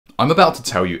I'm about to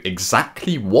tell you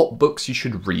exactly what books you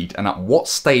should read and at what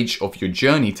stage of your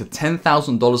journey to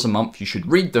 $10,000 a month you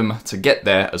should read them to get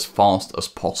there as fast as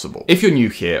possible. If you're new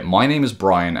here, my name is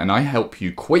Brian and I help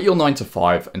you quit your 9 to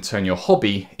 5 and turn your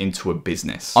hobby into a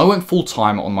business. I went full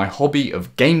time on my hobby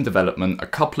of game development a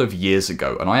couple of years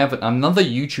ago and I have another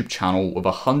YouTube channel with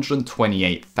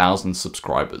 128,000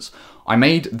 subscribers. I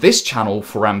made this channel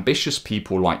for ambitious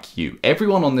people like you.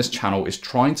 Everyone on this channel is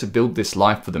trying to build this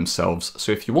life for themselves,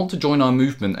 so if you want to join our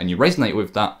movement and you resonate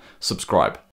with that,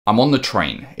 subscribe. I'm on the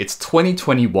train. It's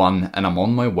 2021 and I'm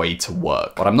on my way to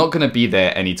work, but I'm not going to be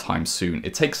there anytime soon.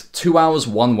 It takes 2 hours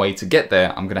one way to get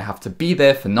there. I'm going to have to be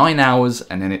there for 9 hours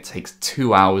and then it takes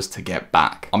 2 hours to get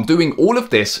back. I'm doing all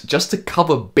of this just to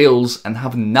cover bills and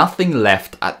have nothing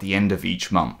left at the end of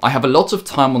each month. I have a lot of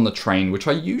time on the train, which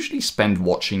I usually spend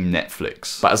watching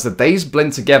Netflix. But as the days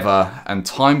blend together and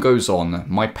time goes on,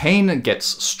 my pain gets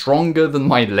stronger than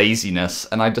my laziness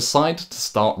and I decide to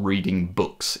start reading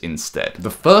books instead. The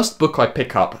first book I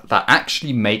pick up that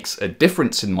actually makes a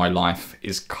difference in my life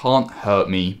is Can't Hurt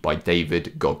Me by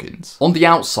David Goggins. On the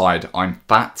outside, I'm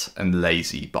fat and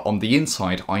lazy, but on the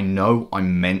inside, I know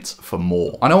I'm meant for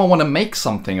more. I know I want to make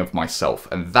something of myself,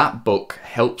 and that book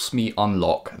helps me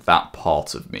unlock that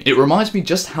part of me. It reminds me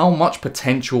just how much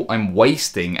potential I'm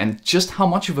wasting and just how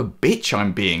much of a bitch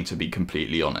I'm being, to be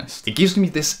completely honest. It gives me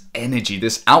this energy,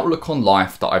 this outlook on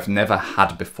life that I've never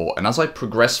had before, and as I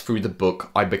progress through the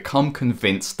book, I become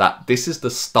convinced that this is the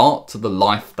start to the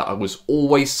life that I was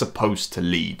always supposed to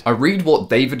lead. I read what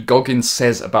David Goggins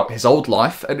says about his old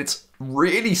life and it's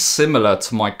really similar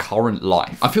to my current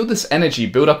life. I feel this energy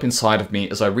build up inside of me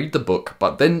as I read the book,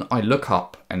 but then I look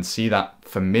up and see that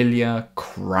familiar,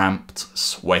 cramped,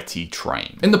 sweaty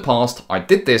train. In the past, I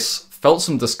did this, felt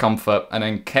some discomfort, and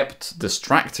then kept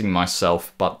distracting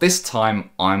myself, but this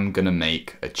time I'm gonna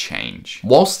make a change.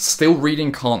 Whilst still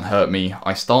reading Can't Hurt Me,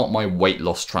 I start my weight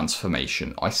loss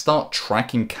transformation. I start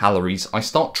tracking calories, I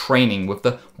start training with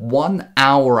the 1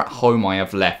 hour at home I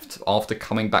have left after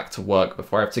coming back to work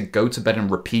before I have to go to bed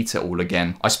and repeat it all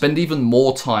again. I spend even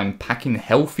more time packing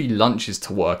healthy lunches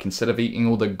to work instead of eating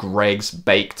all the Greggs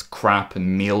baked crap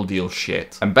and meal deal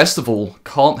shit. And best of all,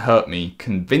 Can't Hurt Me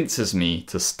convinces me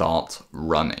to start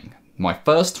running. My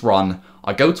first run,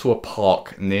 I go to a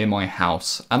park near my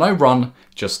house and I run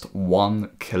just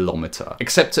 1 kilometer.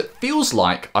 Except it feels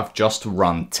like I've just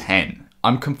run 10.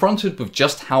 I'm confronted with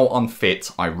just how unfit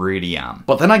I really am.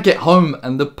 But then I get home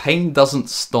and the pain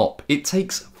doesn't stop. It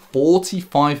takes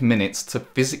 45 minutes to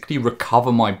physically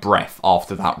recover my breath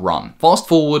after that run. Fast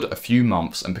forward a few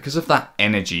months and because of that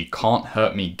energy Can't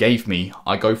Hurt Me gave me,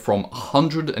 I go from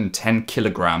 110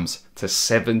 kilograms to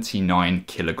 79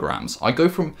 kilograms. I go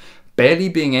from barely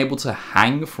being able to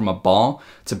hang from a bar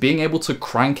to being able to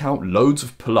crank out loads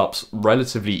of pull-ups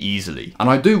relatively easily. And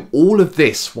I do all of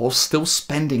this while still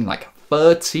spending like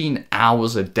 13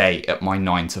 hours a day at my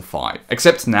 9 to 5.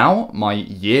 Except now, my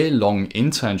year-long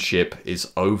internship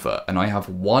is over and I have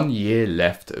 1 year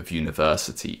left of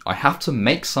university. I have to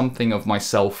make something of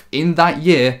myself in that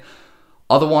year,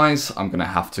 otherwise I'm gonna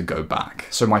have to go back.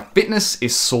 So my fitness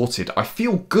is sorted, I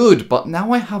feel good, but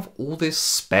now I have all this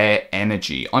spare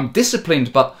energy. I'm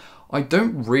disciplined, but I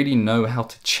don't really know how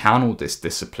to channel this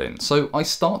discipline. So I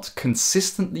start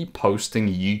consistently posting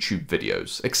YouTube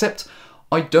videos, except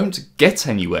I don't get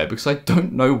anywhere because I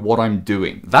don't know what I'm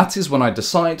doing. That is when I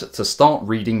decide to start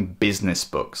reading business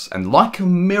books. And like a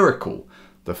miracle,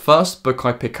 the first book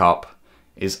I pick up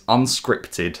is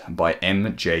Unscripted by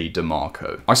M.J.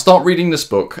 DeMarco. I start reading this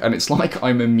book and it's like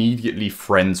I'm immediately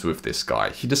friends with this guy.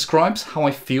 He describes how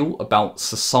I feel about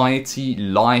society,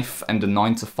 life, and a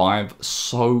 9 to 5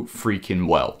 so freaking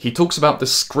well. He talks about the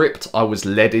script I was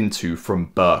led into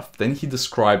from birth. Then he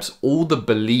describes all the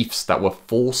beliefs that were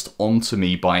forced onto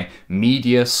me by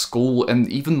media, school, and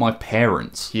even my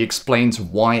parents. He explains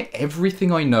why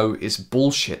everything I know is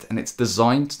bullshit and it's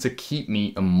designed to keep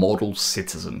me a model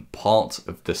citizen, part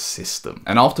of the system.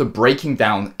 And after breaking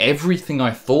down everything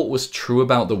I thought was true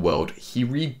about the world, he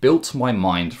rebuilt my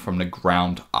mind from the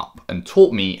ground up and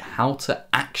taught me how to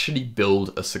actually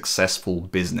build a successful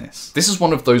business. This is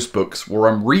one of those books where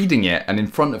I'm reading it and in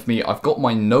front of me I've got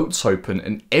my notes open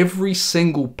and every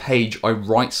single page I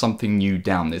write something new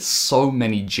down. There's so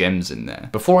many gems in there.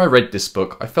 Before I read this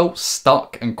book, I felt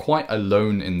stuck and quite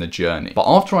alone in the journey. But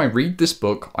after I read this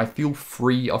book, I feel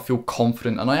free, I feel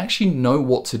confident, and I actually know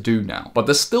what to do now. But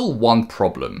there's still one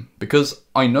problem, because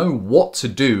I know what to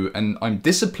do and I'm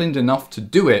disciplined enough to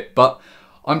do it, but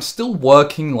I'm still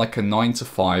working like a 9 to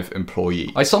 5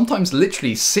 employee. I sometimes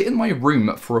literally sit in my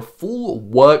room for a full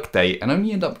work day and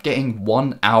only end up getting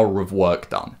 1 hour of work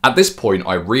done. At this point,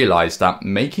 I realized that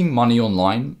making money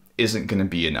online isn't going to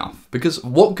be enough. Because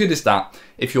what good is that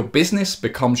if your business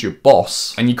becomes your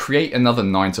boss and you create another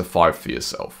 9 to 5 for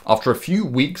yourself? After a few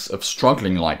weeks of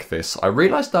struggling like this, I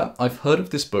realized that I've heard of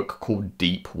this book called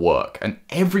Deep Work, and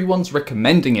everyone's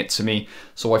recommending it to me,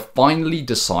 so I finally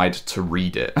decide to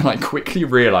read it. And I quickly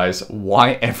realize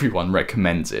why everyone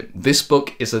recommends it. This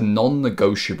book is a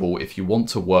non-negotiable if you want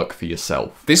to work for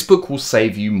yourself. This book will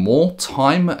save you more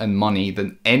time and money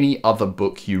than any other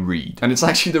book you read. And it's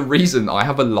actually the reason I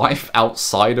have a life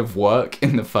outside of work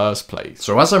in the first place.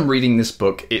 So as I'm reading this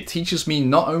book, it teaches me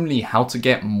not only how to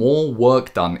get more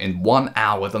work done in 1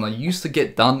 hour than I used to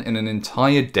get done in an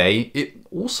entire day, it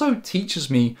also teaches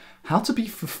me how to be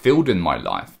fulfilled in my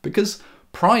life, because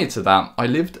prior to that, I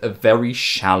lived a very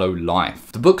shallow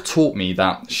life. The book taught me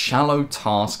that shallow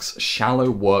tasks,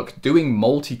 shallow work, doing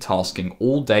multitasking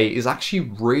all day is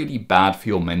actually really bad for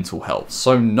your mental health.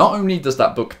 So not only does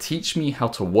that book teach me how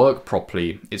to work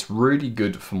properly, it's really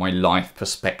good for my life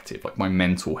perspective, like my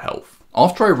mental health.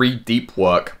 After I read Deep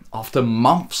Work, after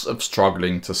months of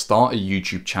struggling to start a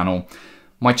YouTube channel,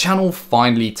 my channel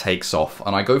finally takes off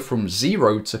and I go from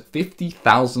 0 to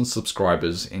 50,000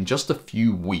 subscribers in just a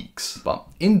few weeks. But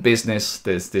in business,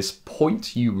 there's this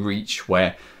point you reach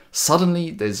where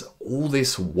suddenly there's all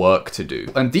this work to do.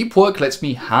 And Deep Work lets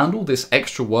me handle this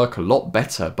extra work a lot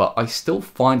better, but I still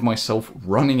find myself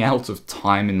running out of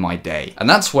time in my day. And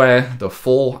that's where the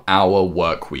 4-hour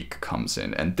work week comes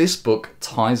in. And this book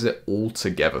ties it all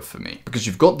together for me. Because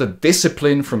you've got the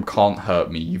discipline from Can't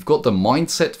Hurt Me, you've got the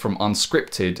mindset from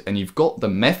Unscripted, and you've got the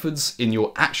methods in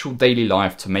your actual daily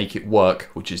life to make it work,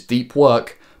 which is Deep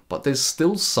Work. But there's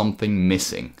still something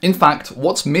missing. In fact,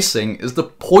 what's missing is the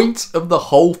point of the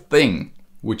whole thing,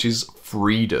 which is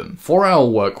freedom. 4-hour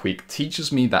work week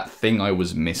teaches me that thing I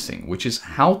was missing, which is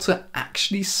how to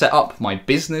actually set up my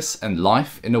business and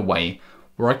life in a way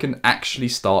where I can actually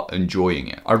start enjoying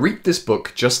it. I read this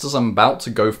book just as I'm about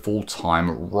to go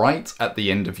full-time right at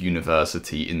the end of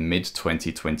university in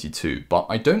mid-2022, but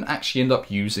I don't actually end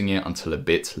up using it until a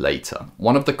bit later.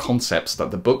 One of the concepts that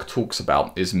the book talks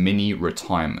about is mini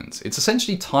retirement. It's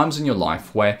essentially times in your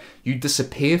life where you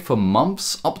disappear for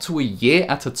months up to a year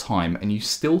at a time and you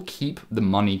still keep the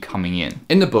money coming in.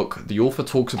 In the book, the author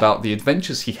talks about the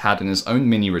adventures he had in his own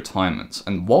mini retirement,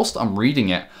 and whilst I'm reading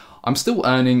it, I'm still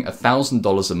earning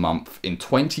 $1,000 a month in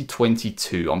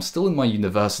 2022. I'm still in my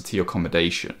university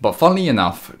accommodation. But funnily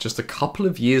enough, just a couple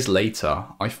of years later,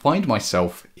 I find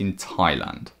myself in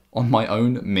Thailand on my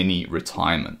own mini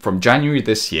retirement from January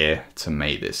this year to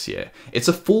May this year. It's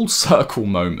a full circle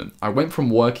moment. I went from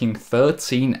working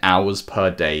 13 hours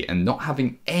per day and not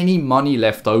having any money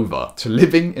left over to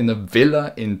living in a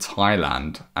villa in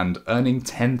Thailand and earning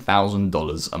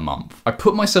 $10,000 a month. I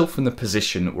put myself in a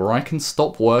position where I can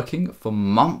stop working for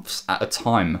months at a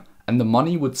time and the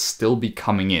money would still be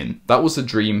coming in. That was a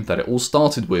dream that it all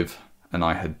started with, and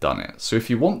I had done it. So if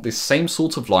you want this same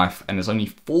sort of life and there's only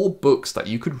 4 books that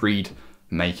you could read,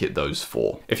 make it those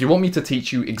 4. If you want me to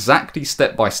teach you exactly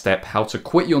step by step how to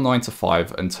quit your 9 to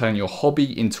 5 and turn your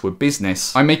hobby into a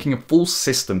business, I'm making a full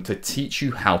system to teach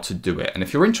you how to do it. And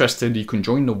if you're interested, you can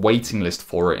join the waiting list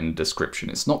for it in the description.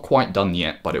 It's not quite done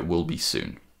yet, but it will be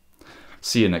soon.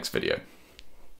 See you next video.